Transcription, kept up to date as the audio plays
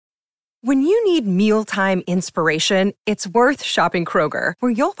When you need mealtime inspiration, it's worth shopping Kroger,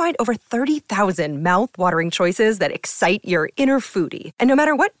 where you'll find over 30,000 mouth-watering choices that excite your inner foodie. And no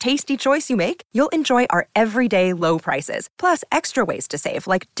matter what tasty choice you make, you'll enjoy our everyday low prices, plus extra ways to save,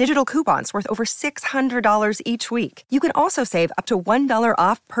 like digital coupons worth over $600 each week. You can also save up to $1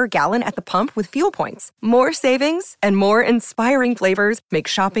 off per gallon at the pump with fuel points. More savings and more inspiring flavors make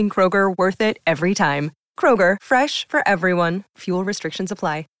shopping Kroger worth it every time. Kroger, fresh for everyone. Fuel restrictions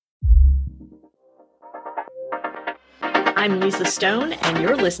apply. I'm Lisa Stone, and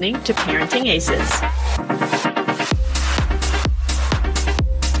you're listening to Parenting Aces.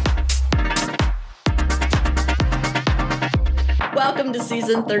 Welcome to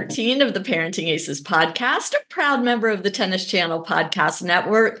Season 13 of the Parenting Aces podcast, a proud member of the Tennis Channel Podcast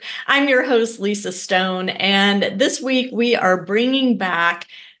Network. I'm your host, Lisa Stone, and this week we are bringing back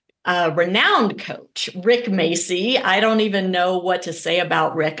renowned coach, Rick Macci. I don't even know what to say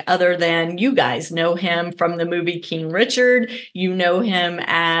about Rick other than you guys know him from the movie King Richard. You know him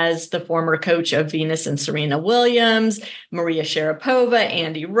as the former coach of Venus and Serena Williams, Maria Sharapova,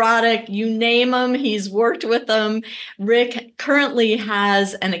 Andy Roddick, you name him, he's worked with them. Rick currently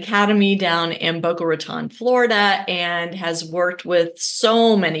has an academy down in Boca Raton, Florida, and has worked with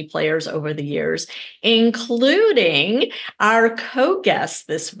so many players over the years, including our co-guest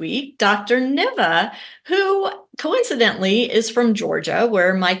this week, Dr. Niva, who coincidentally is from Georgia,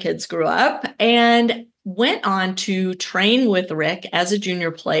 where my kids grew up, and went on to train with Rick as a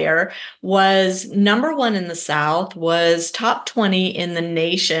junior player, was number one in the South, was top 20 in the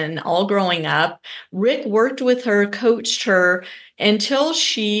nation all growing up. Rick worked with her, coached her until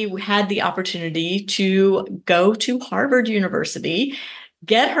she had the opportunity to go to Harvard University,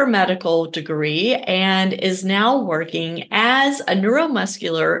 get her medical degree, and is now working as a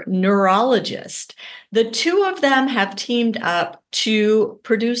neuromuscular neurologist. The two of them have teamed up to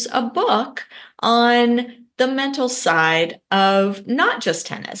produce a book on the mental side of not just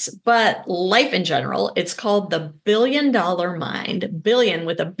tennis, but life in general. It's called The $1 Billion Mind, billion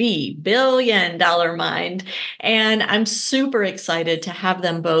with a B, $1 billion mind. And I'm super excited to have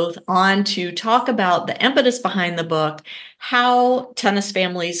them both on to talk about the impetus behind the book, how tennis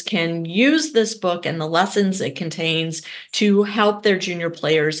families can use this book and the lessons it contains to help their junior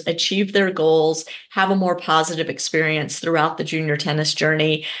players achieve their goals, have a more positive experience throughout the junior tennis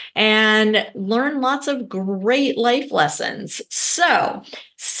journey, and learn lots of great life lessons. So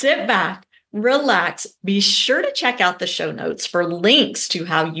sit back, relax, be sure to check out the show notes for links to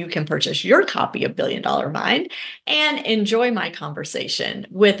how you can purchase your copy of $1 Billion Mind, and enjoy my conversation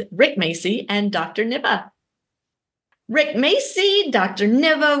with Rick Macci and Dr. Niva. Rick Macci, Dr.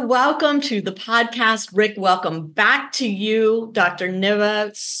 Niva, welcome to the podcast. Rick, welcome back to you. Dr.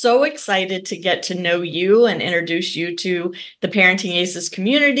 Niva, so excited to get to know you and introduce you to the Parenting Aces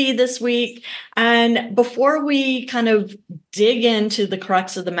community this week. And before we kind of dig into the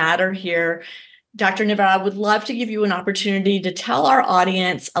crux of the matter here, Dr. Niva, I would love to give you an opportunity to tell our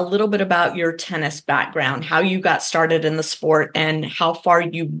audience a little bit about your tennis background, how you got started in the sport, and how far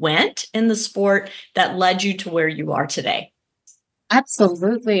you went in the sport that led you to where you are today.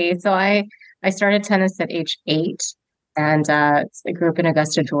 Absolutely. So I started tennis at age 8, and I grew up in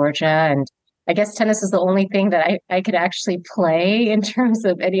Augusta, Georgia. And I guess tennis is the only thing that I could actually play in terms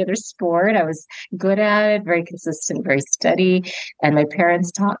of any other sport. I was good at it, very consistent, very steady. And my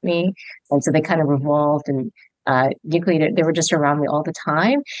parents taught me. And so they kind of revolved and usually they were just around me all the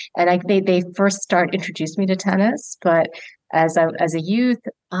time. And they first introduced me to tennis. But as a youth,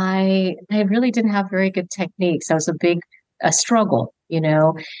 I really didn't have very good techniques. I was a struggle,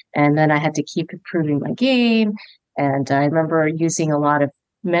 and then I had to keep improving my game. And I remember using a lot of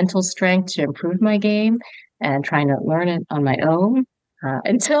mental strength to improve my game and trying to learn it on my own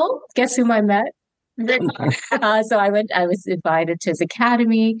until guess whom I met? So I was invited to his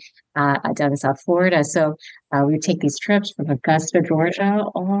academy down in South Florida. So we would take these trips from Augusta, Georgia,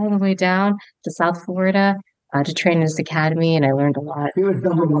 all the way down to South Florida to train in his academy, and I learned a lot. He was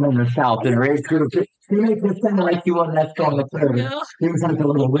number one in the South, and raised to he makes it sound like you won that song. He was like a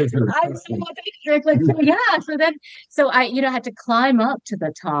little wizard. So I had to climb up to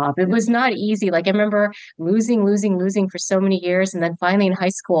the top. It was not easy. Like I remember losing for so many years, and then finally in high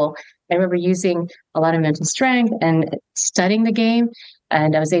school, I remember using a lot of mental strength and studying the game,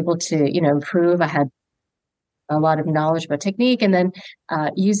 and I was able to improve. I had a lot of knowledge about technique, and then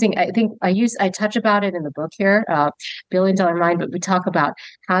I touch about it in the book here, $1 Billion Mind, but we talk about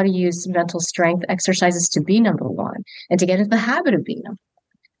how to use mental strength exercises to be number one and to get into the habit of being number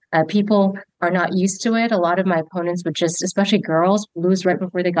one. People are not used to it. A lot of my opponents would just, especially girls, lose right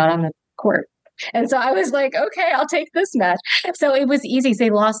before they got on the court. And so I was like, okay, I'll take this match. So it was easy. They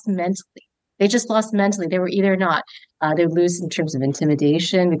lost mentally. They just lost mentally. They were either not. They would lose in terms of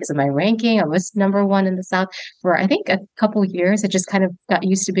intimidation because of my ranking. I was number one in the South for, I think, a couple years. I just kind of got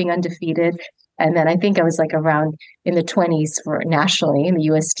used to being undefeated. And then I think I was like around in the 20s for nationally in the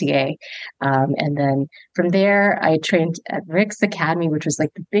USTA. And then from there, I trained at Rick's Academy, which was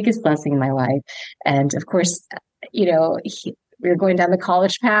like the biggest blessing in my life. And of course, we were going down the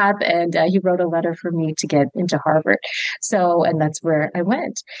college path, and he wrote a letter for me to get into Harvard. So, and that's where I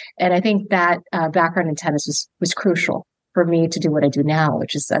went. And I think that background in tennis was crucial for me to do what I do now,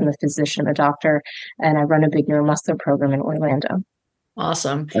 which is I'm a physician, a doctor, and I run a big neuromuscular program in Orlando.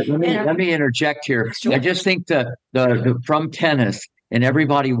 Awesome. Let me interject here. Sure. I just think the from tennis, and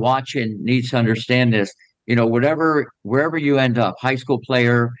everybody watching needs to understand this. Wherever you end up, high school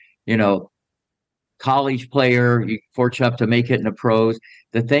player, college player, you fortunate enough to make it in the pros,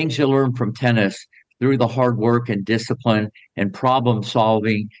 the things you learn from tennis through the hard work and discipline and problem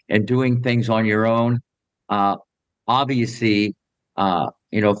solving and doing things on your own, obviously,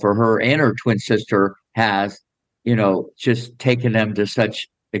 for her and her twin sister has, just taken them to such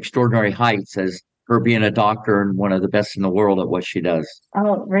extraordinary heights as her being a doctor and one of the best in the world at what she does.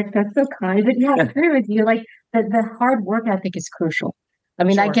 Oh, Rick, that's so kind. But yeah, I agree with you. Like the hard work ethic is crucial. I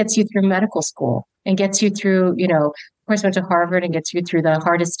mean, Sure. That gets you through medical school and gets you through, of course, went to Harvard and gets you through the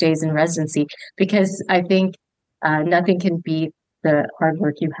hardest days in residency, because I think nothing can beat the hard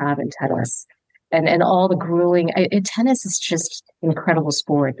work you have in tennis and all the grueling. Tennis is just an incredible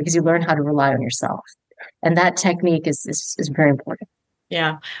sport because you learn how to rely on yourself. And that technique is very important.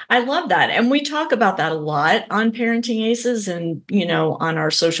 Yeah, I love that. And we talk about that a lot on Parenting Aces and, on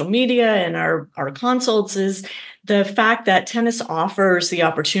our social media and our consults, is the fact that tennis offers the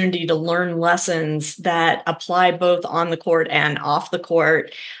opportunity to learn lessons that apply both on the court and off the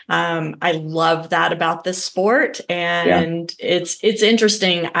court. I love that about this sport. And it's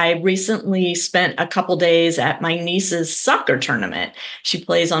interesting. I recently spent a couple days at my niece's soccer tournament. She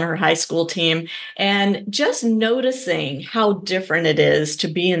plays on her high school team, and just noticing how different it is to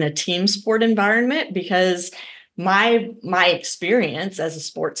be in a team sport environment, because my experience as a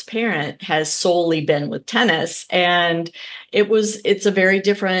sports parent has solely been with tennis, and it's a very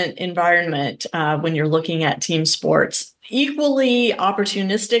different environment when you're looking at team sports. Equally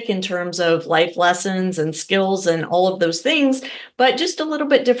opportunistic in terms of life lessons and skills and all of those things, but just a little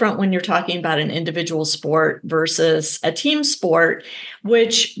bit different when you're talking about an individual sport versus a team sport,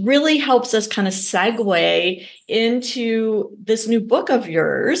 which really helps us kind of segue into this new book of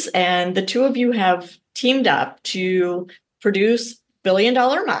yours. And the two of you have teamed up to produce Billion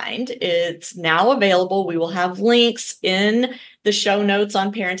Dollar Mind. It's now available. We will have links in the show notes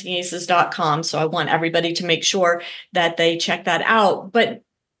on parentingaces.com. So I want everybody to make sure that they check that out. But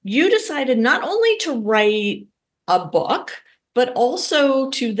you decided not only to write a book, but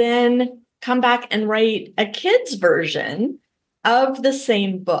also to then come back and write a kid's version of the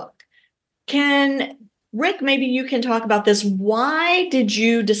same book. Rick, maybe you can talk about this. Why did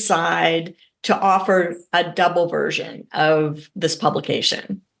you decide to offer a double version of this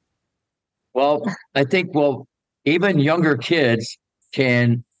publication? Well, I think, even younger kids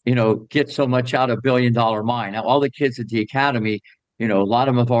can, get so much out of Billion Dollar Mind. Now, all the kids at the Academy, a lot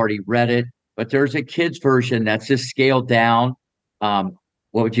of them have already read it, but there's a kid's version that's just scaled down. What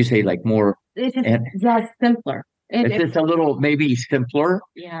would you say, like more? It's just simpler. It's just a little maybe simpler,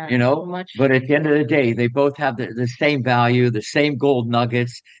 but at the end of the day, they both have the same value, the same gold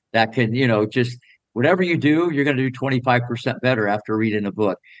nuggets that can, just whatever you do, you're going to do 25% better after reading a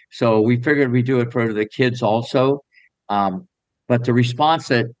book. So we figured we'd do it for the kids also. But the response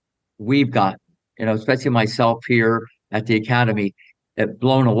that we've got, especially myself here at the Academy,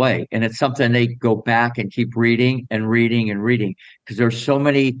 blown away. And it's something they go back and keep reading and reading and reading, because there's so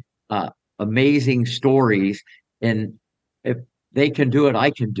many amazing stories. And if they can do it,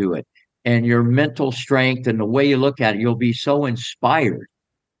 I can do it. And your mental strength and the way you look at it, you'll be so inspired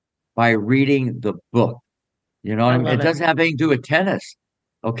by reading the book. It doesn't have anything to do with tennis.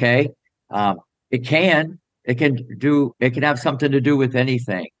 Okay. It can have something to do with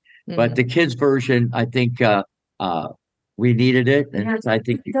anything, but the kids version, I think, we needed it. And I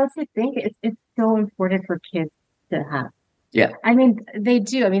think, don't you think it's so important for kids to have? Yeah. I mean, they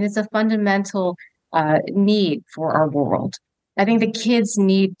do. I mean, it's a fundamental need for our world. I think the kids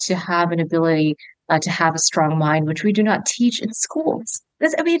need to have an ability to have a strong mind, which we do not teach in schools.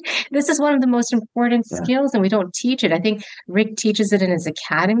 This is one of the most important skills, and we don't teach it. I think Rick teaches it in his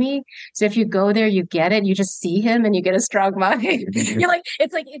academy. So if you go there, you get it. You just see him, and you get a strong mind. You're like,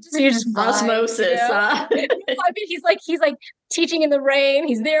 you're just osmosis. I mean, he's like teaching in the rain.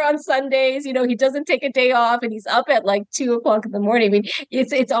 He's there on Sundays. He doesn't take a day off, and he's up at like 2:00 in the morning. I mean,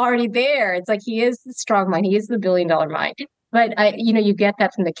 it's already there. It's like he is the strong mind. He is the $1 billion mind. But you get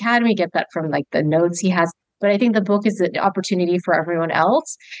that from the academy, get that from like the notes he has. But I think the book is an opportunity for everyone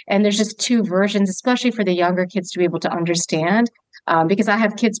else. And there's just two versions, especially for the younger kids to be able to understand. Because I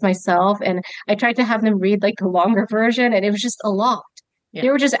have kids myself, and I tried to have them read like the longer version, and it was just a lot. Yeah. They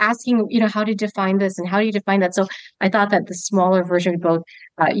were just asking, how do you define this and how do you define that? So I thought that the smaller version both,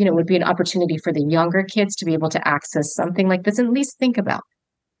 would be an opportunity for the younger kids to be able to access something like this and at least think about.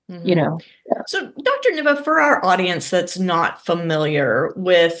 Mm-hmm. So, Dr. Niva, for our audience that's not familiar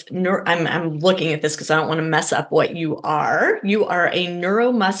with I'm looking at this because I don't want to mess up what you are. You are a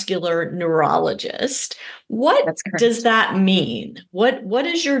neuromuscular neurologist. What does that mean? What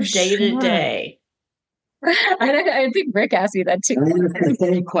is your day-to-day? I think Rick asked me that too. It's the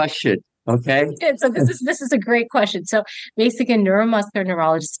same question. Okay. So this is a great question. So basically, a neuromuscular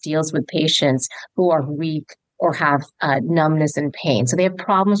neurologist deals with patients who are weak or have numbness and pain. So they have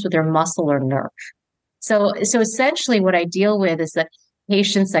problems with their muscle or nerve. So essentially what I deal with is that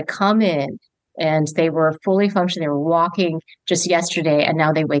patients that come in and they were fully functioning, they were walking just yesterday, and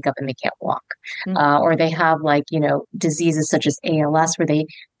now they wake up and they can't walk. Mm-hmm. Or they have diseases such as ALS where they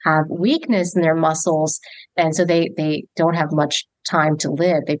have weakness in their muscles. And so they don't have much time to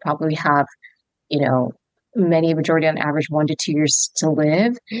live. They probably have, majority on average 1 to 2 years to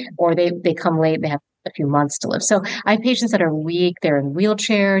live, or they come late, they have a few months to live. So I have patients that are weak, they're in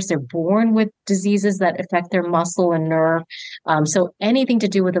wheelchairs, they're born with diseases that affect their muscle and nerve. So anything to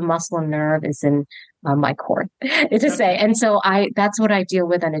do with the muscle and nerve is in my court, to say. And so that's what I deal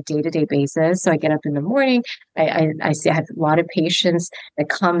with on a day-to-day basis. So I get up in the morning, I have a lot of patients that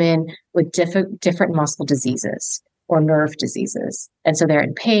come in with different muscle diseases or nerve diseases. And so they're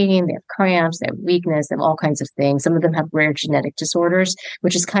in pain, they have cramps, they have weakness, they have all kinds of things. Some of them have rare genetic disorders,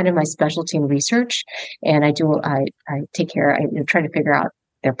 which is kind of my specialty in research. And I take care, I try to figure out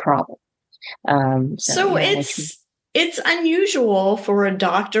their problem. It's unusual for a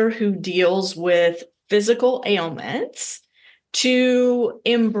doctor who deals with physical ailments to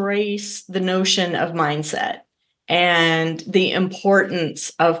embrace the notion of mindset and the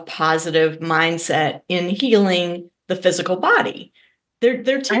importance of positive mindset in healing the physical body.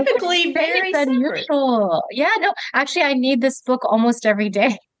 They're typically very unusual. Yeah, no, actually, I need this book almost every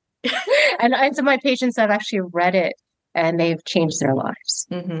day. and some of my patients have actually read it and they've changed their lives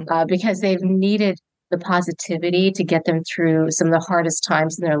because they've needed the positivity to get them through some of the hardest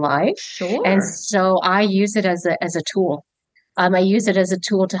times in their life. Sure. And so I use it as a tool. I use it as a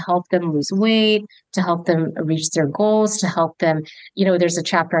tool to help them lose weight, to help them reach their goals, to help them, there's a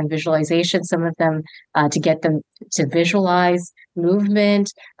chapter on visualization, some of them to get them to visualize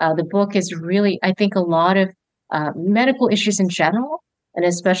movement. The book is really, I think, a lot of medical issues in general, and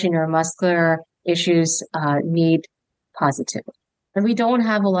especially neuromuscular issues need positivity. And we don't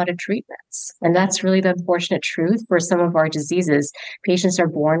have a lot of treatments. And that's really the unfortunate truth for some of our diseases. Patients are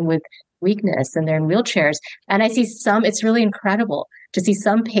born with weakness and they're in wheelchairs. And I see it's really incredible to see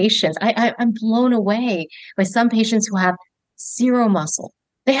some patients. I'm blown away by some patients who have zero muscle.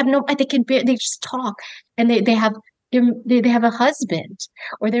 They have they just talk, and they have a husband,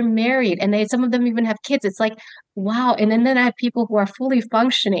 or they're married, and some of them even have kids. It's like, wow. And then I have people who are fully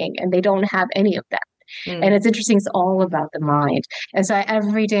functioning and they don't have any of that. And it's interesting. It's all about the mind. And so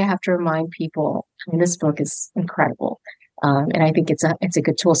every day I have to remind people, this book is incredible. And I think it's a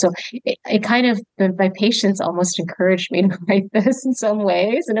good tool. So it kind of, my patients almost encouraged me to write this in some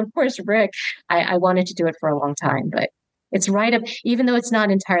ways. And of course, Rick, I wanted to do it for a long time, but it's right up, even though it's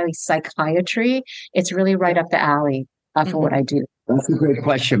not entirely psychiatry, it's really right up the alley for what I do. That's a great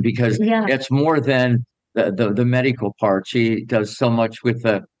question, because it's more than the medical part. She does so much with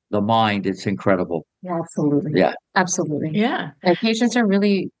the mind. It's incredible. Yeah, absolutely. Yeah, absolutely. Yeah. And patients are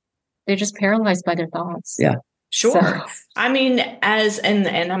they're just paralyzed by their thoughts. Yeah. Sure. So. I mean, and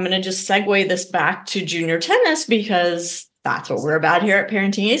I'm going to just segue this back to junior tennis, because that's what we're about here at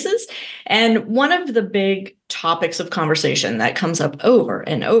Parenting Aces. And one of the big topics of conversation that comes up over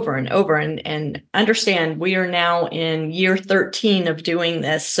and over and over, and understand we are now in year 13 of doing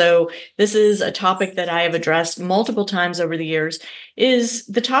this. So this is a topic that I have addressed multiple times over the years, is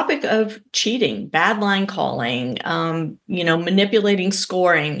the topic of cheating, bad line calling, manipulating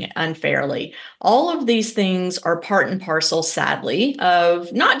scoring unfairly. All of these things are part and parcel, sadly,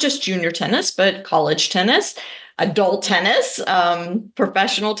 of not just junior tennis, but college tennis. adult tennis,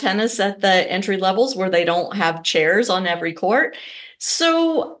 professional tennis at the entry levels where they don't have chairs on every court.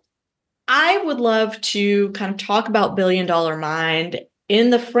 So I would love to kind of talk about Billion Dollar Mind in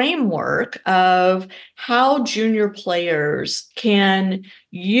the framework of how junior players can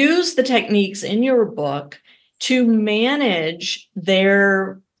use the techniques in your book to manage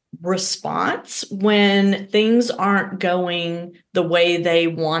their response when things aren't going the way they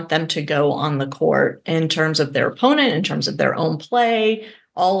want them to go on the court in terms of their opponent, in terms of their own play,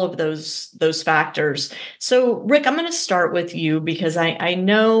 all of those factors. So Rick, I'm going to start with you because I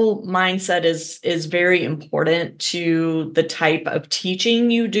know mindset is very important to the type of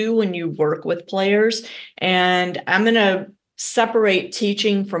teaching you do when you work with players. And I'm going to separate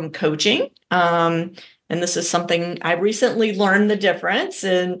teaching from coaching. And this is something I recently learned the difference.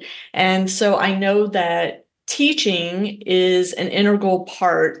 And so I know that teaching is an integral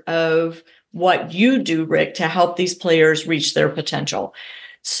part of what you do, Rick, to help these players reach their potential.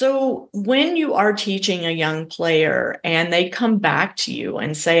 So when you are teaching a young player and they come back to you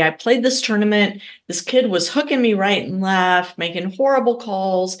and say, I played this tournament, this kid was hooking me right and left, making horrible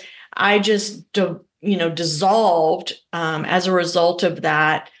calls. I just, dissolved as a result of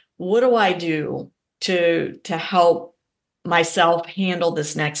that. What do I do to help myself handle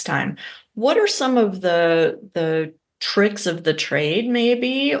this next time? What are some of the tricks of the trade,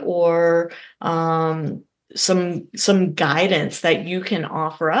 maybe, or some guidance that you can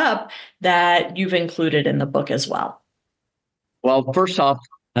offer up that you've included in the book as well? Well, first off,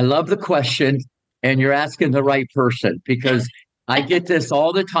 I love the question, and you're asking the right person, because I get this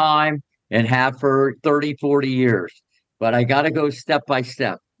all the time and have for 30, 40 years, but I got to go step by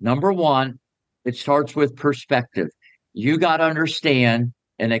step. Number one, it starts with perspective. You got to understand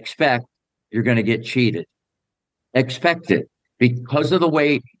and expect you're going to get cheated. Expect it. Because of the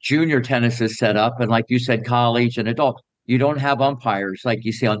way junior tennis is set up, and like you said, college and adult, you don't have umpires like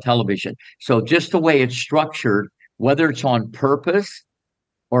you see on television. So just the way it's structured, whether it's on purpose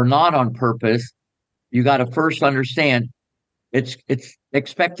or not on purpose, you got to first understand it's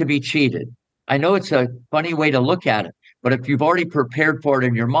expect to be cheated. I know it's a funny way to look at it, but if you've already prepared for it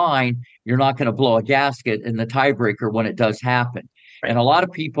in your mind, you're not going to blow a gasket in the tiebreaker when it does happen. Right. And a lot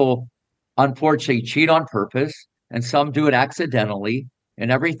of people, unfortunately, cheat on purpose, and some do it accidentally,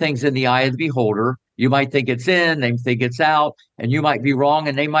 and everything's in the eye of the beholder. You might think it's in, they think it's out, and you might be wrong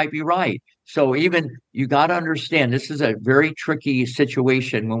and they might be right. So even you got to understand this is a very tricky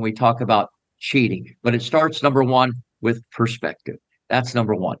situation when we talk about cheating, but it starts, number one, with perspective. That's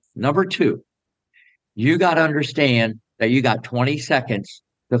number one. Number two, you got to understand that you got 20 seconds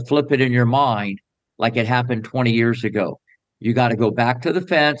to flip it in your mind like it happened 20 years ago. You got to go back to the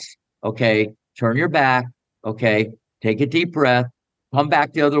fence, okay, turn your back, okay, take a deep breath, come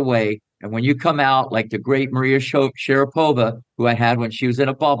back the other way. And when you come out, like the great Maria Sharapova, who I had when she was in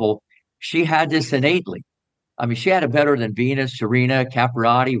a bubble, she had this innately. I mean, she had it better than Venus, Serena,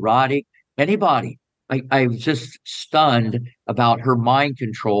 Capriati, Roddick, anybody. I was just stunned about her mind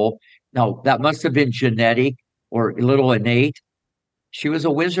control. Now, that must have been genetic or a little innate. She was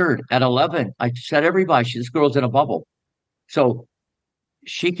a wizard at 11. I said everybody, this girl's in a bubble. So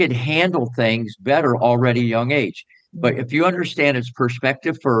she could handle things better already young age. But if you understand its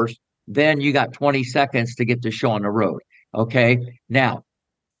perspective first, then you got 20 seconds to get the show on the road. Okay. Now,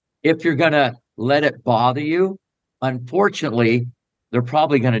 if you're going to let it bother you, unfortunately, they're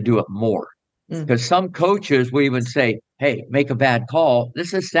probably going to do it more. Because some coaches will even say, hey, make a bad call.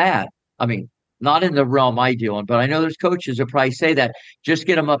 This is sad. I mean, not in the realm I deal in, but I know there's coaches that probably say that. Just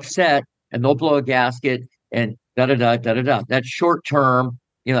get them upset and they'll blow a gasket and da-da-da. That's short term.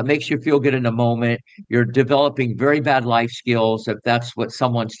 It makes you feel good in the moment. You're developing very bad life skills if that's what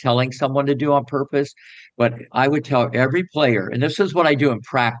someone's telling someone to do on purpose. But I would tell every player, and this is what I do in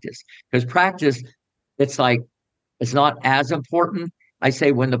practice, because practice, it's not as important. I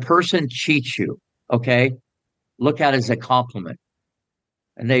say when the person cheats you, okay, look at it as a compliment.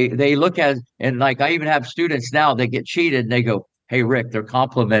 And they look at, and like I even have students now, they get cheated and they go, hey, Rick, they're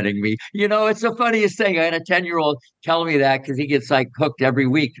complimenting me. It's the funniest thing. I had a 10-year-old telling me that because he gets hooked every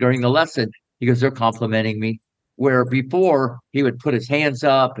week during the lesson. He goes, they're complimenting me. Where before he would put his hands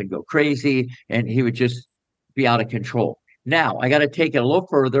up and go crazy and he would just be out of control. Now I got to take it a little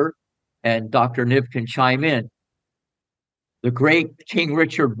further, and Dr. Niv can chime in. The great King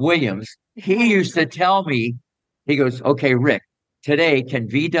Richard Williams, he used to tell me, he goes, okay, Rick, today can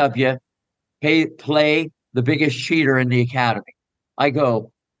VW play the biggest cheater in the academy? I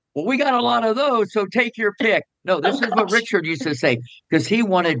go, well, we got a lot of those, so take your pick. No, this is what Richard used to say, because he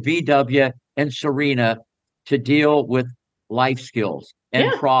wanted VW and Serena to deal with life skills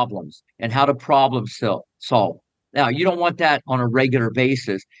and problems and how to problem solve. Now, you don't want that on a regular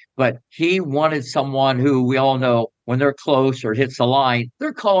basis, but he wanted someone who we all know when they're close or hits the line,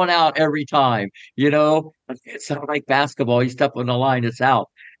 they're calling out every time. It's not like basketball. You step on the line, it's out.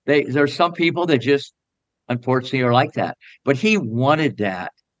 There's some people that just unfortunately are like that, but he wanted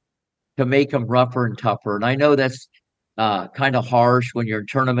that to make them rougher and tougher. And I know that's kind of harsh when you're in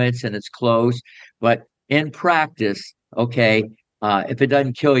tournaments and it's close, but in practice, okay, if it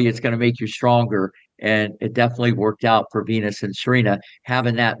doesn't kill you, it's going to make you stronger. And it definitely worked out for Venus and Serena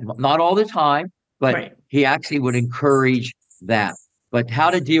having that, not all the time, but right. He actually would encourage that. But how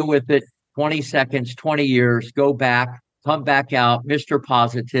to deal with it, 20 seconds, 20 years, go back, come back out, Mr.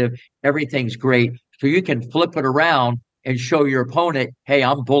 Positive, everything's great. So you can flip it around and show your opponent, hey,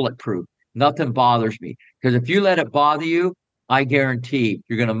 I'm bulletproof. Nothing bothers me. Because if you let it bother you, I guarantee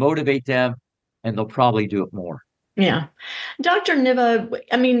you're going to motivate them and they'll probably do it more. Yeah. Dr. Niva,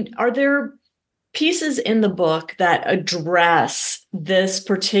 I mean, are there pieces in the book that address this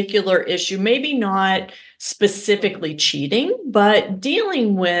particular issue? Maybe not specifically cheating, but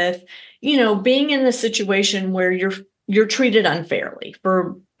dealing with, being in a situation where you're treated unfairly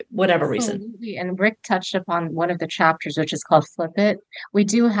for whatever reason. Absolutely. And Rick touched upon one of the chapters, which is called Flip It. We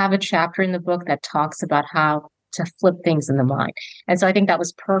do have a chapter in the book that talks about how to flip things in the mind. And so I think that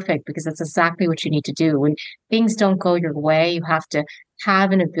was perfect because that's exactly what you need to do. When things don't go your way, you have to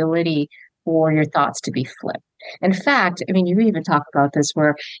have an ability for your thoughts to be flipped. In fact, I mean, you even talk about this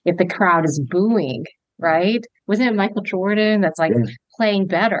where if the crowd is booing, right? Wasn't it Michael Jordan that's like playing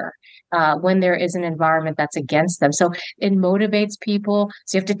better when there is an environment that's against them? So it motivates people.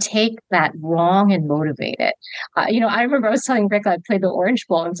 So you have to take that wrong and motivate it. I remember I was telling Rick I played the Orange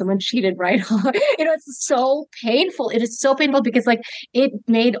Bowl and someone cheated right on. It's so painful. It is so painful because it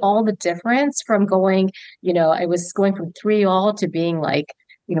made all the difference from going, I was going from 3-all to being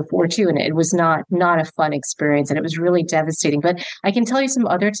 4-2, and it was not a fun experience, and it was really devastating. But I can tell you some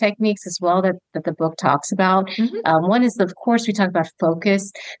other techniques as well that the book talks about. Mm-hmm. One is, of course, we talk about focus,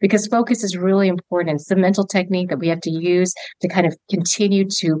 because focus is really important. It's the mental technique that we have to use to kind of continue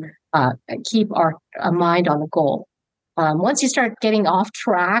to keep our mind on the goal. Once you start getting off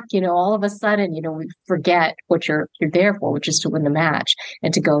track, all of a sudden, we forget what you're there for, which is to win the match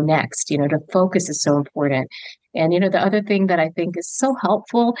and to go next. To focus is so important. And, the other thing that I think is so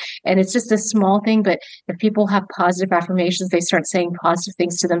helpful, and it's just a small thing, but if people have positive affirmations, they start saying positive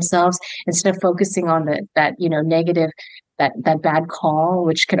things to themselves instead of focusing on that negative, that bad call,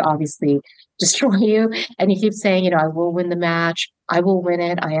 which could obviously destroy you. And you keep saying, I will win the match. I will win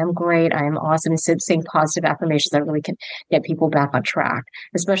it. I am great. I am awesome. Instead of saying positive affirmations that really can get people back on track,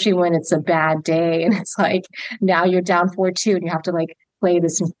 especially when it's a bad day and it's now you're down 4-2 and you have to play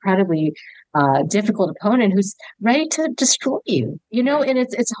this incredibly difficult opponent who's ready to destroy you, and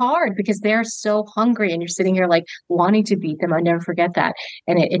it's hard because they're so hungry and you're sitting here wanting to beat them. I never forget that.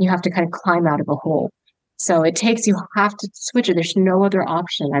 And you have to kind of climb out of a hole. So you have to switch it. There's no other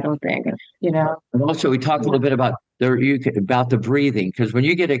option, I don't think, And also we talked a little bit about the breathing, because when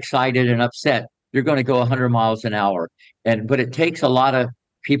you get excited and upset, you're going to go 100 miles an hour. But it takes a lot of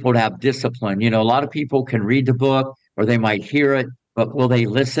people to have discipline. A lot of people can read the book or they might hear it, but will they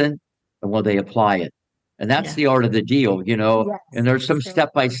listen and will they apply it? And that's the art of the deal, Yes, and there's some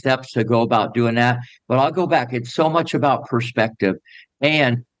step-by-steps to go about doing that. But I'll go back. It's so much about perspective.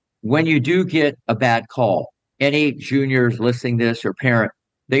 And when you do get a bad call, any juniors listening to this or parent,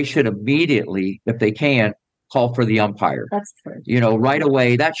 they should immediately, if they can, call for the umpire. That's true. Right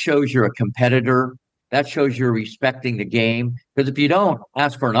away. That shows you're a competitor. That shows you're respecting the game. Because if you don't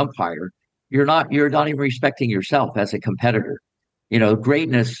ask for an umpire, you're not even respecting yourself as a competitor.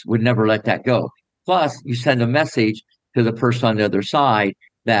 Greatness would never let that go. Plus, you send a message to the person on the other side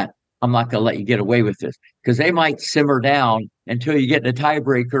that I'm not going to let you get away with this, because they might simmer down until you get in a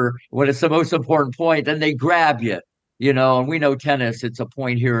tiebreaker when it's the most important point. Then they grab you, and we know tennis, it's a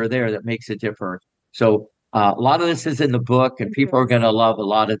point here or there that makes it different. So a lot of this is in the book, and people are going to love a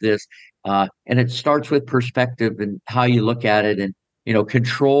lot of this. And it starts with perspective and how you look at it, and,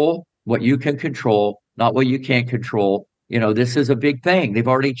 control what you can control, not what you can't control. This is a big thing. They've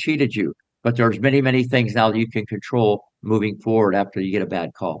already cheated you, but there's many, many things now that you can control moving forward after you get a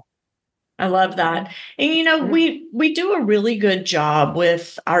bad call. I love that. And, we do a really good job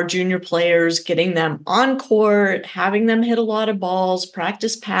with our junior players, getting them on court, having them hit a lot of balls,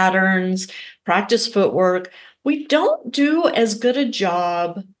 practice patterns, practice footwork. We don't do as good a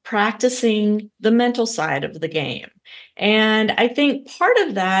job practicing the mental side of the game. And I think part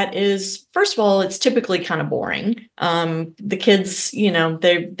of that is, first of all, it's typically kind of boring. The kids,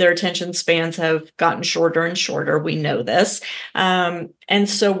 their attention spans have gotten shorter and shorter. We know this. And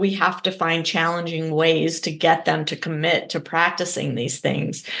so we have to find challenging ways to get them to commit to practicing these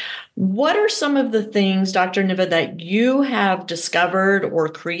things. What are some of the things, Dr. Niva, that you have discovered or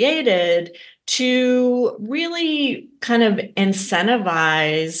created to really kind of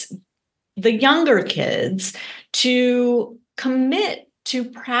incentivize the younger kids to commit to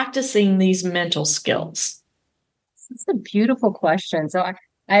practicing these mental skills? That's a beautiful question. So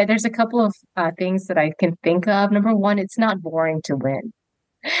there's a couple of things that I can think of. Number one, it's not boring to win.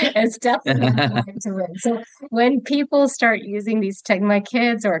 It's definitely not boring to win. So when people start using these my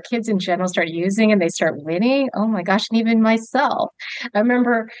kids or kids in general start using and they start winning, oh my gosh, and even myself. I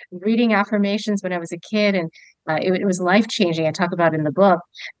remember reading affirmations when I was a kid, and it was life-changing. I talk about it in the book,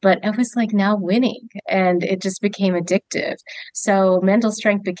 but I was like now winning, and it just became addictive. So mental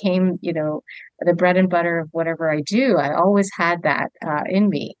strength became, the bread and butter of whatever I do. I always had that in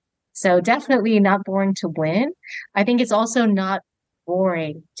me. So definitely not boring to win. I think it's also not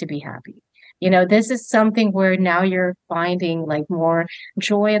boring to be happy. This is something where now you're finding like more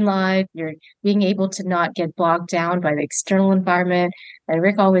joy in life. You're being able to not get bogged down by the external environment. And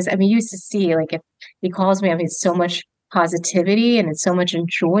Rick always, used to see, like, if he calls me, it's so much positivity and it's so much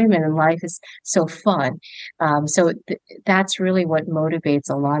enjoyment in life. Is so fun. So that's really what motivates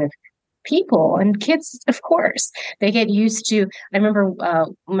a lot of people and kids. Of course, they get used to. I remember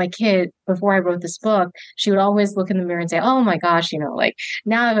my kid, before I wrote this book, she would always look in the mirror and say, oh my gosh, like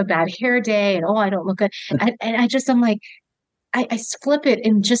now I have a bad hair day, and I don't look good. And I'm like, I flip it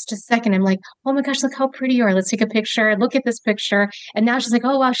in just a second. I'm like, oh my gosh, look how pretty you are. Let's take a picture. Look at this picture. And now she's like,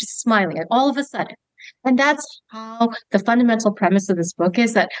 oh wow, she's smiling. And all of a sudden. And that's how the fundamental premise of this book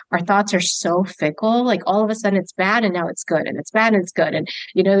is, that our thoughts are so fickle. Like all of a sudden it's bad and now it's good, and it's bad and it's good. And,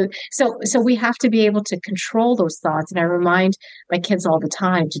 so we have to be able to control those thoughts. And I remind my kids all the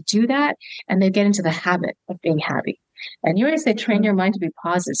time to do that. And they get into the habit of being happy. And you always say, train your mind to be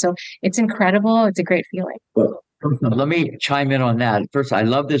positive. So it's incredible. It's a great feeling. Well, let me chime in on that. First, I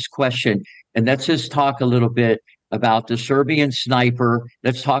love this question. And let's just talk a little bit about the Serbian sniper.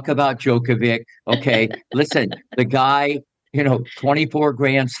 Let's talk about Djokovic. Okay, listen, the guy, 24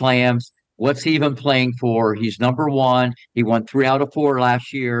 Grand Slams. What's he even playing for? He's number one. He won 3 out of 4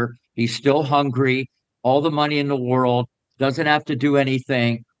 last year. He's still hungry. All the money in the world. Doesn't have to do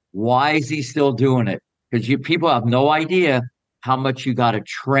anything. Why is he still doing it? Because people have no idea how much you got to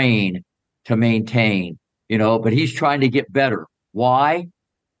train to maintain, but he's trying to get better. Why?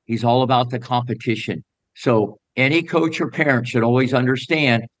 He's all about the competition. So any coach or parent should always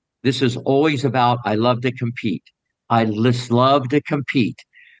understand this is always about, I love to compete. I just love to compete.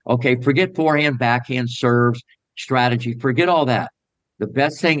 Okay, forget forehand, backhand, serves, strategy. Forget all that. The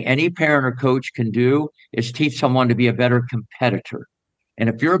best thing any parent or coach can do is teach someone to be a better competitor. And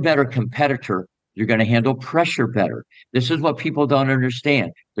if you're a better competitor, you're going to handle pressure better. This is what people don't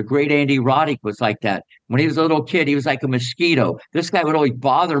understand. The great Andy Roddick was like that. When he was a little kid, he was like a mosquito. This guy would always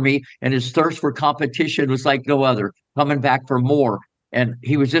bother me, and his thirst for competition was like no other, coming back for more. And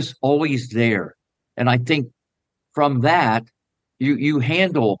he was just always there. And I think from that, you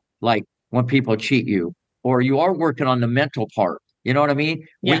handle like when people cheat you, or you are working on the mental part. You know what I mean?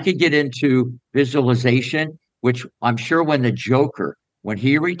 Yeah. We could get into visualization, which I'm sure when the Joker, when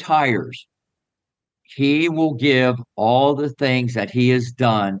he retires, he will give all the things that he has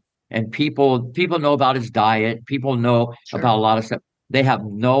done. And people know about his diet. People know about a lot of stuff. They have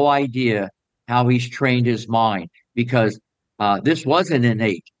no idea how he's trained his mind, because this wasn't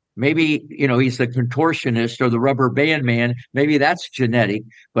innate. Maybe, he's the contortionist or the rubber band man. Maybe that's genetic.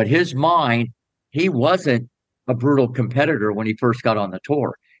 But his mind, he wasn't a brutal competitor when he first got on the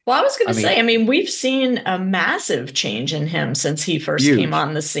tour. Well, I was going to say, we've seen a massive change in him since he first came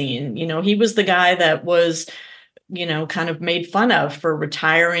on the scene. He was the guy that was, kind of made fun of for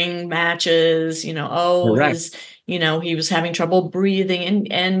retiring matches, he was having trouble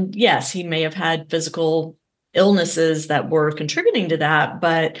breathing. And yes, he may have had physical illnesses that were contributing to that,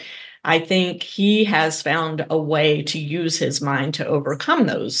 but I think he has found a way to use his mind to overcome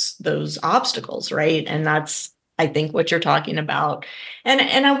those obstacles, right? And that's, I think, what you're talking about. And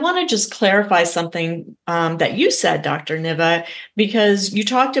I want to just clarify something that you said, Dr. Niva, because you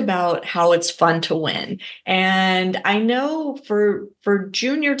talked about how it's fun to win. And I know for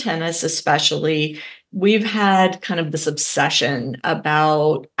junior tennis especially, we've had kind of this obsession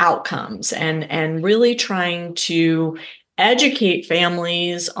about outcomes and really trying to educate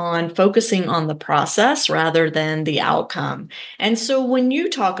families on focusing on the process rather than the outcome. And so when you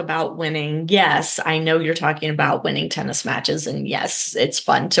talk about winning, yes, I know you're talking about winning tennis matches, and yes, it's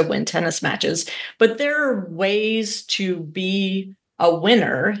fun to win tennis matches, but there are ways to be a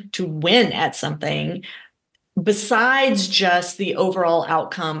winner, to win at something besides just the overall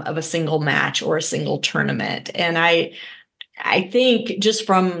outcome of a single match or a single tournament. And I think just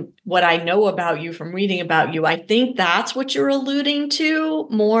from what I know about you, from reading about you, I think that's what you're alluding to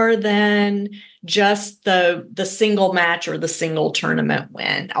more than just the single match or the single tournament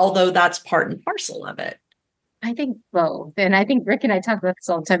win, although that's part and parcel of it. I think both. And I think Rick and I talk about this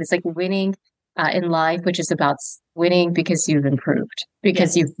all the time. It's like winning in life, which is about winning because you've improved,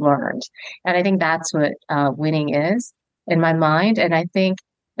 because you've learned. And I think that's what winning is in my mind. And I think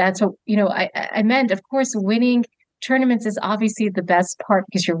that's what, I meant, of course, winning tournaments is obviously the best part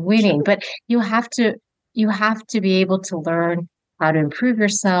because you're winning, but you have to be able to learn how to improve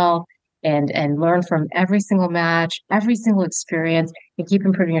yourself and learn from every single match, every single experience, and keep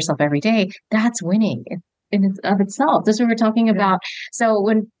improving yourself every day. That's winning in of itself. That's what we're talking about. So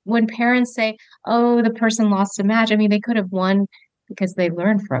when parents say, "Oh, the person lost a match," I mean, they could have won because they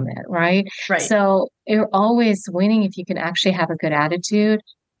learned from it, right? Right. So you're always winning if you can actually have a good attitude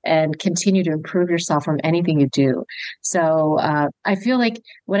and continue to improve yourself from anything you do. So I feel like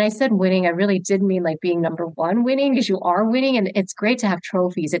when I said winning, I really did mean like being number one winning, because you are winning, and it's great to have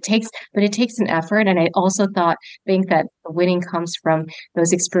trophies. It takes an effort. And I also think that winning comes from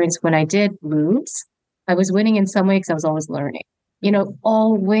those experiences. When I did lose, I was winning in some way because I was always learning,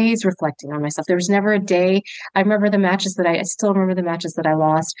 always reflecting on myself. There was never a day. I still remember the matches that I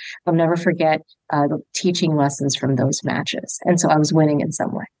lost. I'll never forget the teaching lessons from those matches. And so I was winning in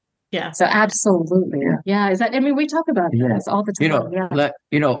some way. Yeah. So absolutely. Yeah. We talk about this all the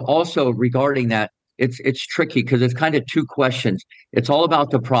time. Also regarding that, it's tricky because it's kind of two questions. It's all about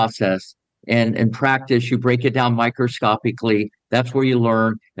the process, and in practice, you break it down microscopically. That's where you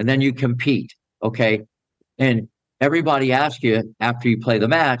learn, and then you compete. Okay. And everybody asks you after you play the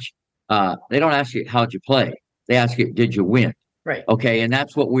match, they don't ask you, how'd you play? They ask you, did you win? Right. Okay. And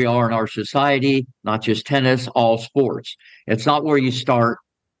that's what we are in our society, not just tennis, all sports. It's not where you start,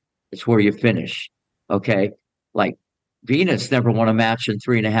 it's where you finish. Okay. Like Venus never won a match in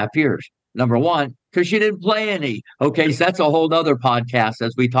 3.5 years. Number one, because she didn't play any. Okay. So that's a whole nother podcast,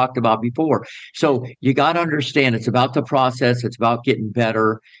 as we talked about before. So you got to understand it's about the process. It's about getting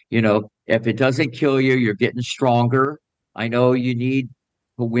better. If it doesn't kill you, you're getting stronger. I know you need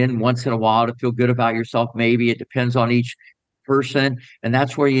to win once in a while to feel good about yourself. Maybe it depends on each person. And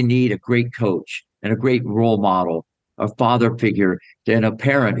that's where you need a great coach and a great role model, a father figure, and a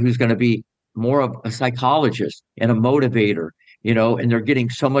parent who's going to be more of a psychologist and a motivator, and they're getting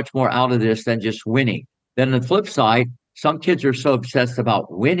so much more out of this than just winning. Then on the flip side, some kids are so obsessed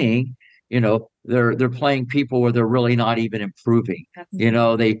about winning, they're playing people where they're really not even improving.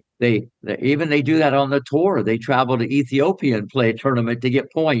 They do that on the tour. They travel to Ethiopia and play a tournament to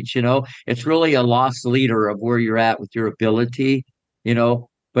get points. It's really a lost leader of where you're at with your ability,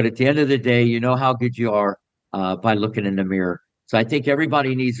 but at the end of the day, you know how good you are by looking in the mirror. So I think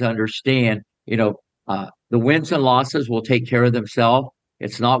everybody needs to understand, the wins and losses will take care of themselves.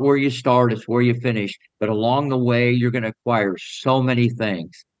 It's not where you start, it's where you finish. But along the way, you're going to acquire so many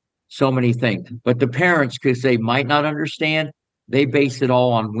things. But the parents, because they might not understand, they base it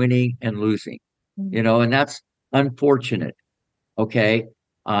all on winning and losing, and that's unfortunate. Okay.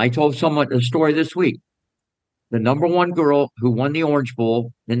 I told someone a story this week. The number one girl who won the Orange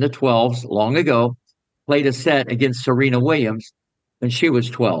Bowl in the 12s long ago played a set against Serena Williams, and she was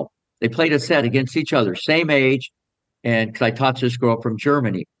 12. They played a set against each other, same age. And because I taught this girl from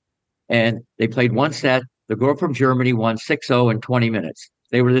Germany, and they played one set. The girl from Germany won 6-0 in 20 minutes.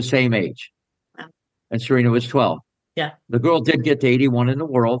 They were the same age. Wow. And Serena was 12. Yeah. The girl did get to 81 in the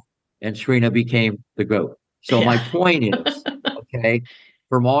world, and Serena became the GOAT. So my point is, okay,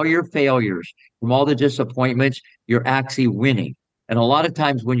 from all your failures, from all the disappointments, you're actually winning. And a lot of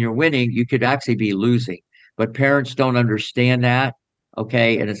times when you're winning, you could actually be losing. But parents don't understand that.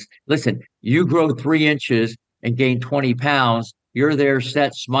 Okay. And listen, you grow 3 inches and gain 20 pounds. You're there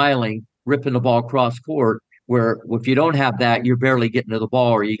set smiling, ripping the ball cross court, where if you don't have that, you're barely getting to the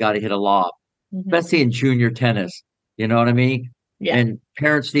ball, or you got to hit a lob, especially in junior tennis. You know what I mean? Yeah. And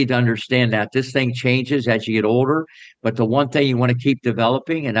parents need to understand that this thing changes as you get older. But the one thing you want to keep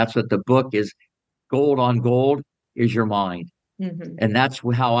developing, and that's what the book is, gold on gold, is your mind. And that's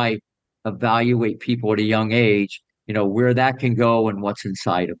how I evaluate people at a young age, where that can go and what's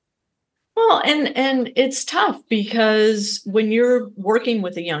inside them. Well, and it's tough because when you're working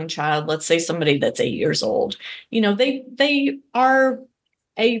with a young child, let's say somebody that's 8 years old, they are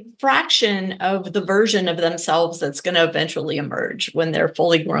a fraction of the version of themselves that's going to eventually emerge when they're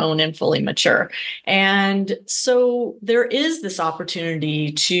fully grown and fully mature. And so there is this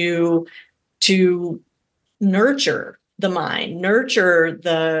opportunity to nurture the mind, nurture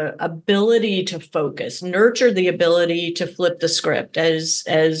the ability to focus, nurture the ability to flip the script,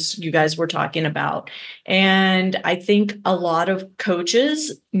 as you guys were talking about. And I think a lot of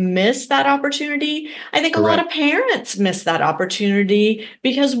coaches miss that opportunity. I think Correct. A lot of parents miss that opportunity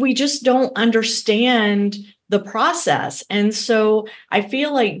because we just don't understand the process. And so I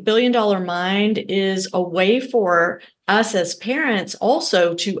feel like Billion Dollar Mind is a way for us as parents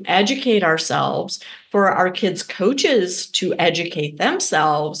also to educate ourselves, for our kids' coaches to educate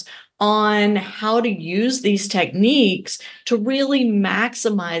themselves on how to use these techniques to really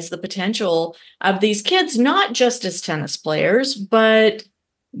maximize the potential of these kids, not just as tennis players, but,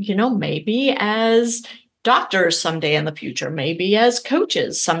 maybe as doctors someday in the future, maybe as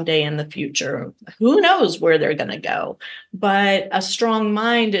coaches someday in the future. Who knows where they're going to go? But a strong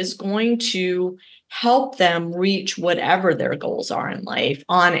mind is going to help them reach whatever their goals are in life,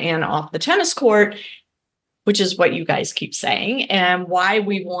 on and off the tennis court, which is what you guys keep saying, and why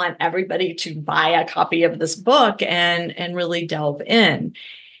we want everybody to buy a copy of this book and really delve in.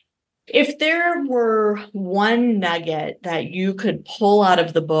 If there were one nugget that you could pull out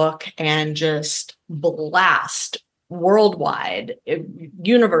of the book and just blast worldwide,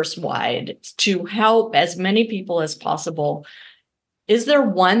 universe-wide, to help as many people as possible, is there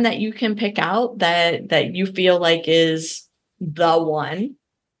one that you can pick out that you feel like is the one?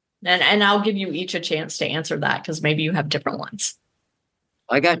 And I'll give you each a chance to answer that because maybe you have different ones.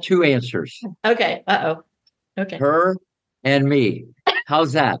 I got two answers. Okay. Uh-oh. Okay. Her and me.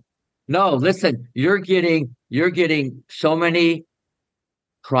 How's that? No, listen, you're getting so many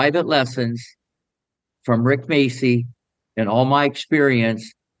private lessons from Rick Macci and all my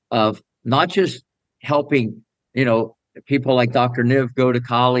experience of not just helping, people like Dr. Niv go to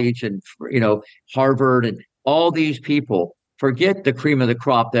college and, Harvard and all these people. Forget the cream of the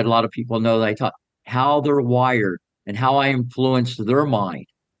crop that a lot of people know that I taught, how they're wired and how I influenced their mind.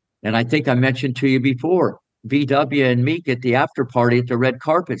 And I think I mentioned to you before, VW and Meek at the after party at the red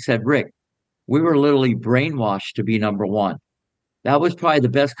carpet said, Rick, we were literally brainwashed to be number one. That was probably the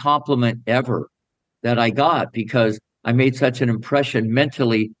best compliment ever that I got because I made such an impression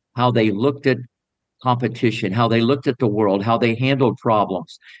mentally, how they looked at competition, how they looked at the world, how they handled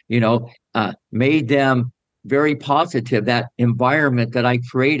problems, made them very positive. That environment that I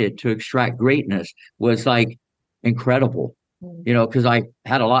created to extract greatness was like incredible, because I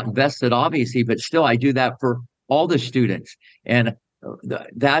had a lot invested, obviously, but still I do that for all the students. And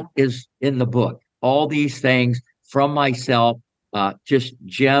that is in the book. All these things from myself, just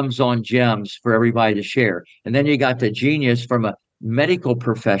gems on gems for everybody to share. And then you got the genius from a medical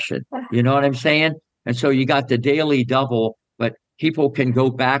profession. You know what I'm saying? And so you got the daily double, but people can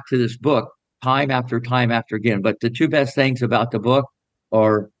go back to this book time after again. But the two best things about the book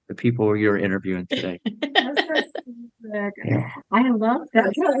are the people you're interviewing today. I love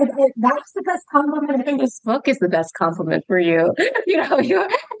that. That's the best compliment. I think this book is the best compliment for you.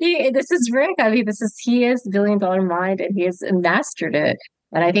 This is Rick. I mean, he is Billion Dollar Mind, and he has mastered it.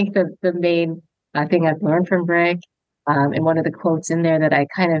 And I think the main thing I've learned from Rick, and one of the quotes in there that I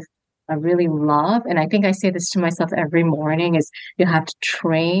really love, and I think I say this to myself every morning, is you have to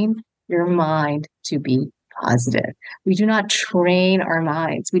train your mind to be positive. We do not train our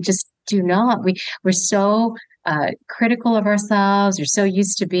minds. We just do not. We're so critical of ourselves. We're so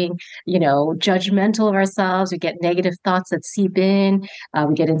used to being, judgmental of ourselves. We get negative thoughts that seep in.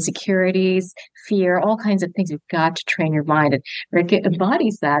 We get insecurities, fear, all kinds of things. You've got to train your mind. And Rick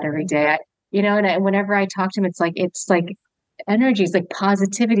embodies that every day. Whenever I talk to him, it's like energy. It's like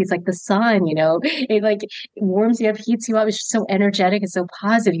positivity. It's like the sun, it warms you up, heats you up. It's just so energetic and so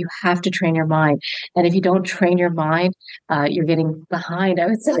positive. You have to train your mind. And if you don't train your mind, you're getting behind, I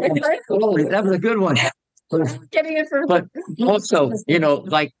would say. That was a good one. Getting it from, but also,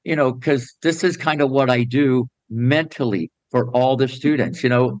 because this is kind of what I do mentally for all the students,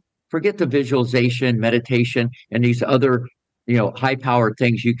 forget the visualization, meditation, and these other, high-powered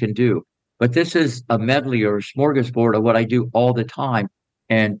things you can do. But this is a medley or a smorgasbord of what I do all the time.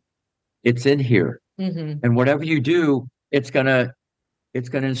 And it's in here. Mm-hmm. And whatever you do, it's gonna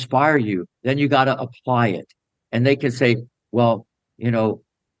inspire you. Then you got to apply it. And they can say, well,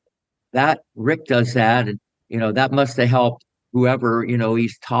 that Rick does that. And, that must have helped whoever,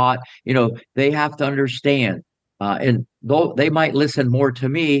 he's taught. They have to understand. And though they might listen more to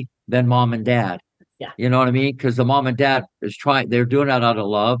me, than mom and dad. Yeah. You know what I mean? Because the mom and dad they're doing that out of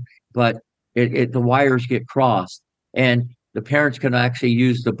love, but the wires get crossed. And the parents can actually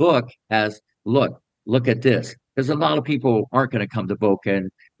use the book as, look at this. Because a lot of people aren't going to come to Boca,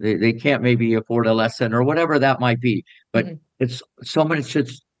 and they can't maybe afford a lesson or whatever that might be. But it's so much,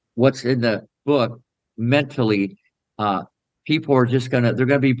 it's what's in the book mentally. People are they're going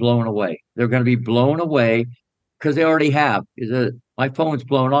to be blown away. They're going to be blown away because they already have. My phone's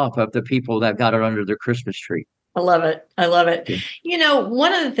blown off of the people that got it under their Christmas tree. I love it. I love it. Yeah. You know,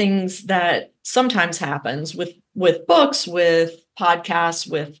 one of the things that sometimes happens with books, with podcasts,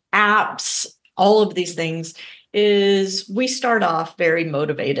 with apps, all of these things is we start off very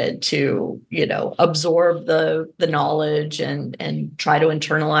motivated to, absorb the knowledge and try to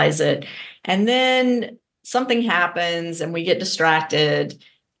internalize it. And then something happens and we get distracted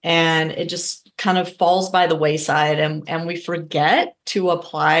and it just kind of falls by the wayside, and we forget to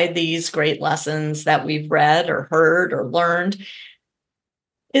apply these great lessons that we've read or heard or learned.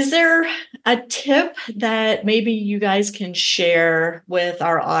 Is there a tip that maybe you guys can share with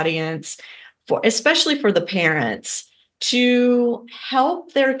our audience, especially for the parents, to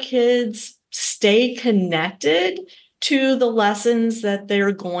help their kids stay connected to the lessons that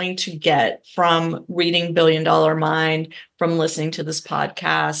they're going to get from reading Billion Dollar Mind, from listening to this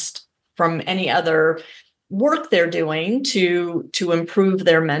podcast, from any other work they're doing to improve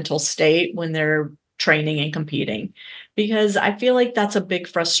their mental state when they're training and competing? Because I feel like that's a big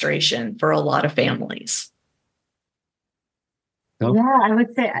frustration for a lot of families. Yeah, I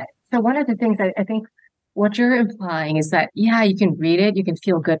would say, so one of the things I think what you're implying is that, yeah, you can read it, you can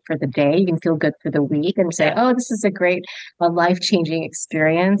feel good for the day, you can feel good for the week and say, oh, this is a great, life-changing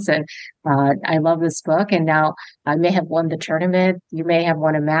experience. And I love this book. And now I may have won the tournament. You may have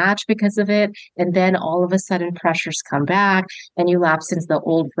won a match because of it. And then all of a sudden pressures come back and you lapse into the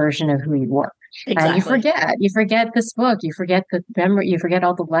old version of who you were. Exactly. And you forget this book, you forget the memory, you forget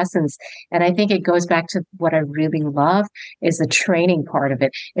all the lessons. And I think it goes back to what I really love is the training part of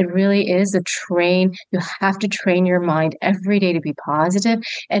it. It really is you have to train your mind every day to be positive.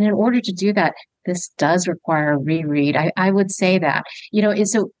 And in order to do that, this does require a reread. I would say that,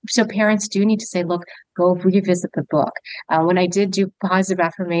 so parents do need to say, look, go revisit the book. When I did do positive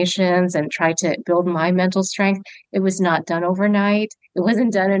affirmations and try to build my mental strength, it was not done overnight. It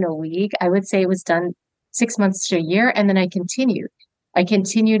wasn't done in a week. I would say it was done 6 months to a year. And then I continued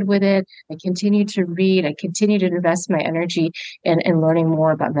with it. I continued to read. I continued to invest my energy in learning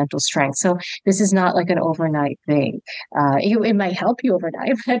more about mental strength. So this is not like an overnight thing. It might help you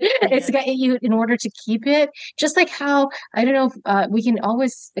overnight, but it's got you in order to keep it. Just like how, I don't know if we can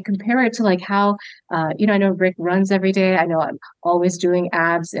always compare it to like how, I know Rick runs every day. I know I'm always doing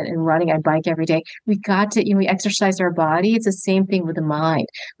abs and running. I bike every day. We we exercise our body. It's the same thing with the mind.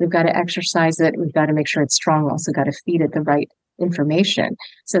 We've got to exercise it. We've got to make sure it's strong. We also got to feed it the right information.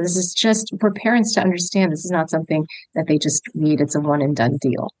 So this is just for parents to understand. This is not something that they just read. It's a one and done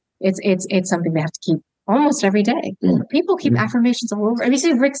deal. It's something they have to keep almost every day. People keep affirmations all over. You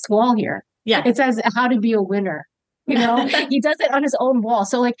see Rick's wall here. Yeah. It says how to be a winner. He does it on his own wall.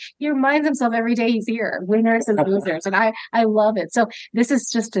 So like he reminds himself every day he's here, winners and losers. And I love it. So this is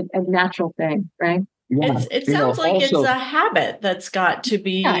just a natural thing, right? Yeah. It sounds like it's a habit that's got to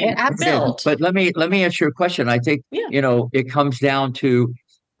be built. But let me answer your question. I think, it comes down to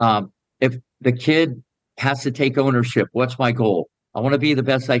if the kid has to take ownership, what's my goal? I want to be the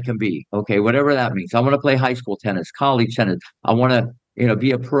best I can be. Okay, whatever that means. I want to play high school tennis, college tennis. I want to,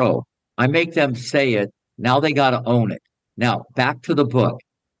 be a pro. I make them say it. Now they got to own it. Now, back to the book.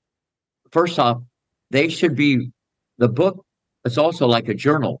 First off, the book is also like a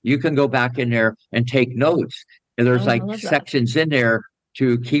journal. You can go back in there and take notes. And there's sections in there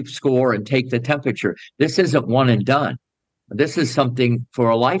to keep score and take the temperature. This isn't one and done. This is something for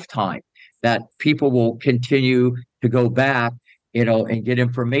a lifetime that people will continue to go back, and get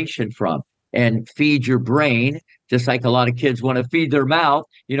information from and feed your brain, just like a lot of kids want to feed their mouth.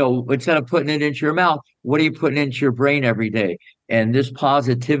 Instead of putting it into your mouth, what are you putting into your brain every day? And this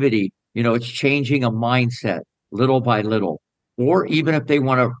positivity, it's changing a mindset little by little. Or even if they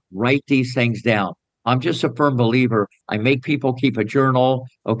want to write these things down. I'm just a firm believer. I make people keep a journal.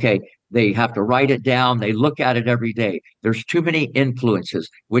 Okay, they have to write it down. They look at it every day. There's too many influences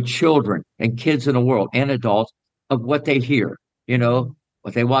with children and kids in the world and adults of what they hear,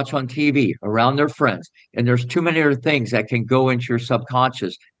 what they watch on TV, around their friends. And there's too many other things that can go into your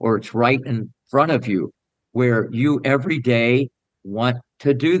subconscious, or it's right in front of you, where you every day want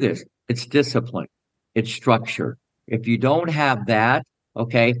to do this. It's discipline. It's structure. If you don't have that,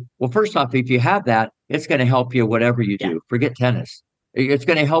 okay, well, first off, if you have that, it's going to help you whatever you do. Forget tennis. It's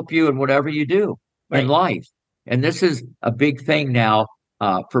going to help you in whatever you do in life. And this is a big thing now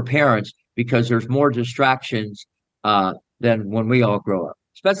for parents because there's more distractions than when we all grow up.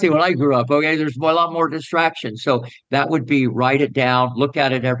 Especially when I grew up, okay, there's a lot more distractions. So that would be write it down, look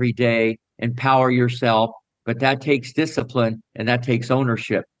at it every day, empower yourself. But that takes discipline and that takes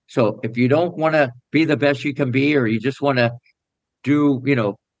ownership. So if you don't want to be the best you can be, or you just want to do,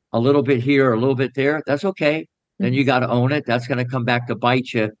 a little bit here, a little bit there, that's okay. Then you got to own it. That's going to come back to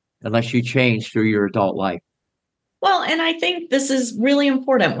bite you unless you change through your adult life. Well, and I think this is really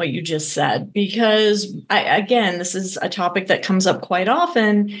important what you just said, because again, this is a topic that comes up quite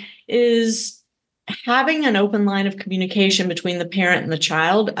often, is having an open line of communication between the parent and the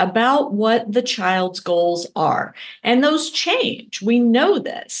child about what the child's goals are. And those change. We know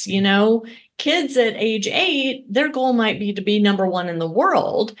this, kids at age 8, their goal might be to be number 1 in the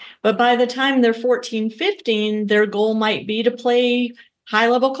world. But by the time they're 14, 15, their goal might be to play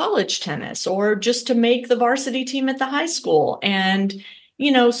high-level college tennis or just to make the varsity team at the high school. And,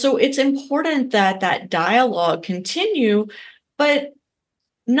 so it's important that that dialogue continue, but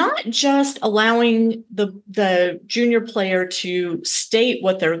not just allowing the junior player to state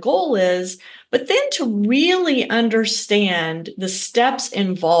what their goal is, but then to really understand the steps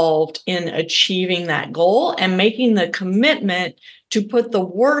involved in achieving that goal and making the commitment to put the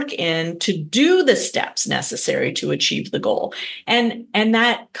work in to do the steps necessary to achieve the goal. And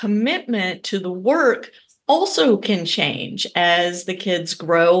that commitment to the work also can change as the kids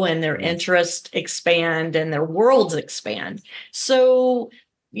grow and their interests expand and their worlds expand. So,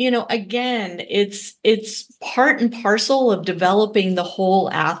 again, it's part and parcel of developing the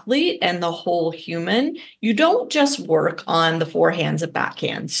whole athlete and the whole human. You don't just work on the forehands and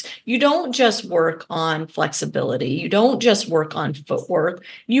backhands. You don't just work on flexibility. You don't just work on footwork.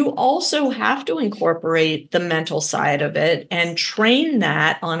 You also have to incorporate the mental side of it and train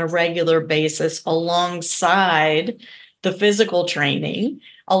that on a regular basis alongside the physical training,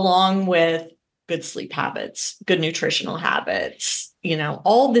 along with good sleep habits, good nutritional habits,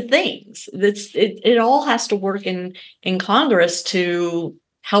 all the things. It all has to work in Congress to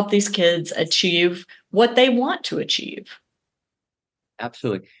help these kids achieve what they want to achieve.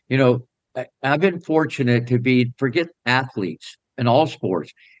 Absolutely. I've been fortunate to forget athletes in all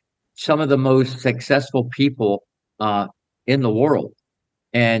sports, some of the most successful people in the world.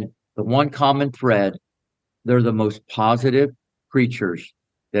 And the one common thread, they're the most positive creatures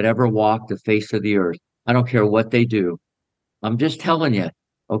that ever walked the face of the earth. I don't care what they do. I'm just telling you,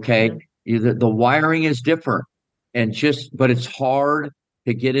 okay? The wiring is different, but it's hard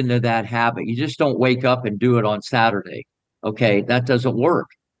to get into that habit. You just don't wake up and do it on Saturday, okay? That doesn't work,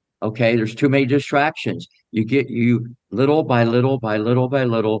 okay? There's too many distractions. You little by little by little by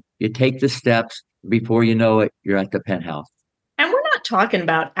little, you take the steps. Before you know it, you're at the penthouse. And we're not talking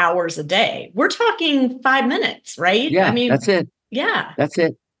about hours a day. We're talking 5 minutes, right? Yeah, that's it. Yeah. That's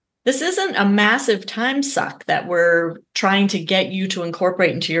it. This isn't a massive time suck that we're trying to get you to incorporate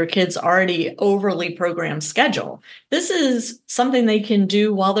into your kid's already overly programmed schedule. This is something they can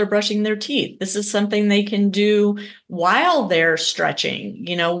do while they're brushing their teeth. This is something they can do while they're stretching,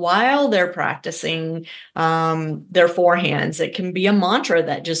 while they're practicing their forehands. It can be a mantra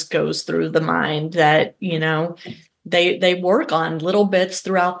that just goes through the mind that, they work on little bits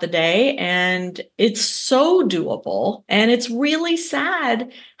throughout the day, and it's so doable. And it's really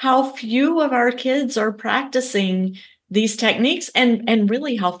sad how few of our kids are practicing these techniques, and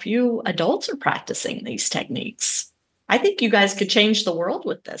really how few adults are practicing these techniques. I think you guys could change the world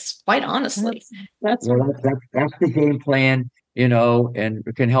with this, quite honestly. That's the game plan, and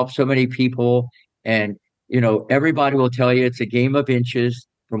it can help so many people. And, everybody will tell you it's a game of inches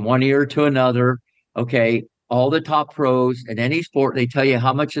from one ear to another. Okay. All the top pros in any sport, they tell you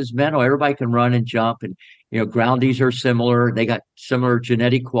how much is mental. Everybody can run and jump, and groundies are similar. They got similar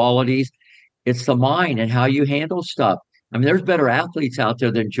genetic qualities. It's the mind and how you handle stuff. I mean, there's better athletes out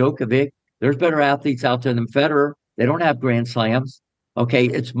there than Djokovic. There's better athletes out there than Federer. They don't have Grand Slams. Okay,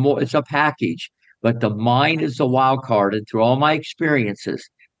 it's a package, but the mind is the wild card. And through all my experiences,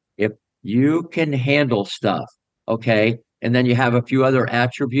 if you can handle stuff, okay, and then you have a few other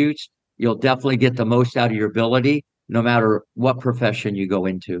attributes, you'll definitely get the most out of your ability, no matter what profession you go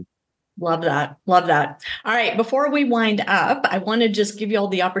into. Love that. Love that. All right. Before we wind up, I want to just give you all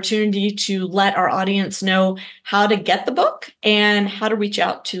the opportunity to let our audience know how to get the book and how to reach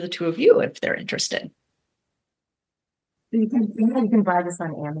out to the two of you if they're interested. You can buy this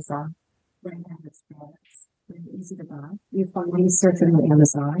on Amazon. It's very easy to buy. You search it on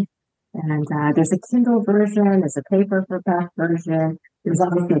Amazon. And there's a Kindle version, there's a paperback version. There's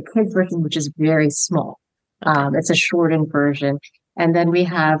obviously a kid's version, which is very small. It's a shortened version. And then we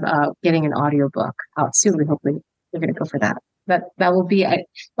have getting an audiobook out soon. Hopefully we're going to go for that. That will be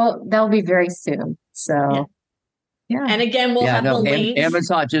very soon. So yeah. And again, we'll have the links.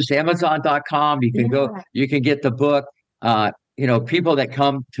 Amazon, just Amazon.com. You can go, you can get the book. People that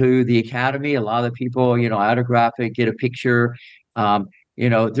come to the Academy, a lot of the people, autograph it, get a picture.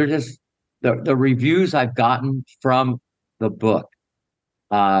 They're just the reviews I've gotten from the book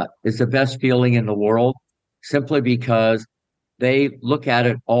is the best feeling in the world, simply because they look at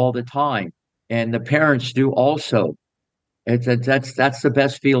it all the time, and the parents do also. That's the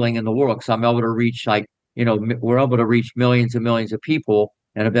best feeling in the world, because I'm able to reach we're able to reach millions and millions of people,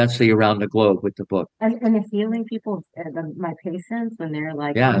 and eventually around the globe with the book. And the healing people, my patients, when they're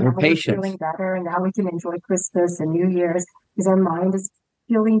like, they're patient, feeling better, and now we can enjoy Christmas and New Year's because our mind is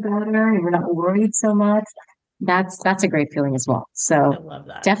feeling better and we're not worried so much. That's a great feeling as well. So I love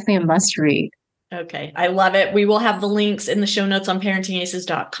that. Definitely a must read. Okay. I love it. We will have the links in the show notes on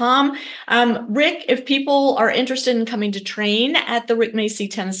parentingaces.com. Rick, if people are interested in coming to train at the Rick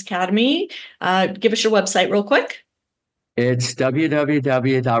Macci Tennis Academy, give us your website real quick. It's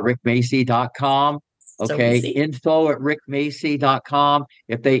www.rickmacci.com. Okay. info@rickmacci.com.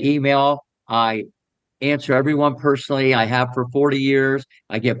 If they email, I answer everyone personally. I have for 40 years.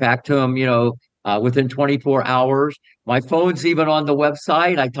 I get back to them, within 24 hours. My phone's even on the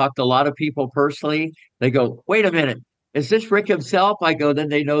website. I talk to a lot of people personally. They go, wait a minute, is this Rick himself? I go, then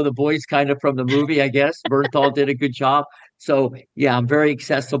they know the voice kind of from the movie, I guess. Bernthal did a good job. So yeah, I'm very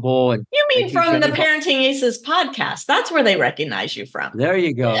accessible. And you mean from the Parenting Aces podcast? That's where they recognize you from. There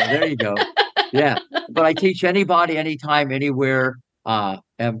you go. Yeah. But I teach anybody, anytime, anywhere.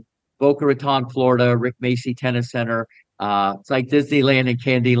 In Boca Raton, Florida, Rick Macci Tennis Center. It's like Disneyland and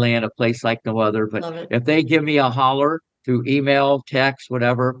Candyland, a place like no other. But if they give me a holler through email, text,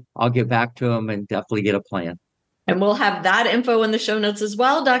 whatever, I'll get back to them and definitely get a plan. And we'll have that info in the show notes as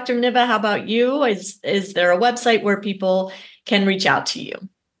well. Dr. Niva, how about you? Is there a website where people can reach out to you?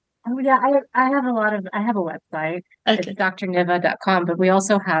 Oh yeah, I have a website. Okay. It's drniva.com, but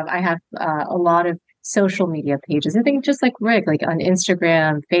I have a lot of social media pages. I think just like Rick, like on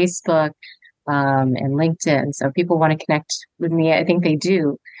Instagram, Facebook, and LinkedIn. So if people want to connect with me, I think they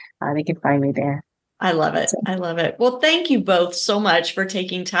do. They can find me there. I love it. I love it. Well, thank you both so much for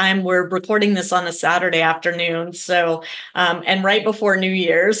taking time. We're recording this on a Saturday afternoon. So, and right before New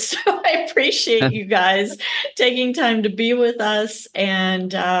Year's. So I appreciate you guys taking time to be with us.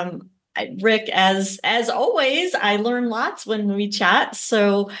 And, Rick, as always, I learn lots when we chat.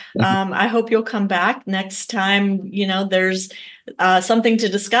 So I hope you'll come back next time. There's something to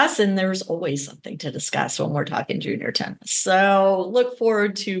discuss, and there's always something to discuss when we're talking junior tennis. So look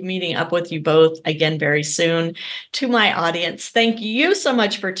forward to meeting up with you both again very soon. To my audience, thank you so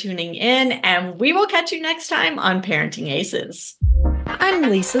much for tuning in, and we will catch you next time on Parenting Aces. I'm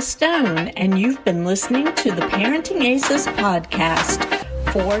Lisa Stone, and you've been listening to the Parenting Aces podcast.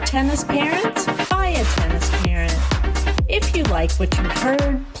 For tennis parents, by a tennis parent. If you like what you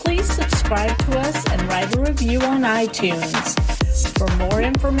heard, please subscribe to us and write a review on iTunes. For more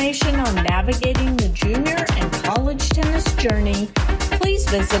information on navigating the junior and college tennis journey, please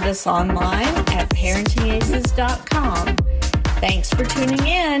visit us online at parentingaces.com. Thanks for tuning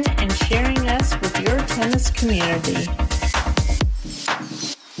in and sharing us with your tennis community.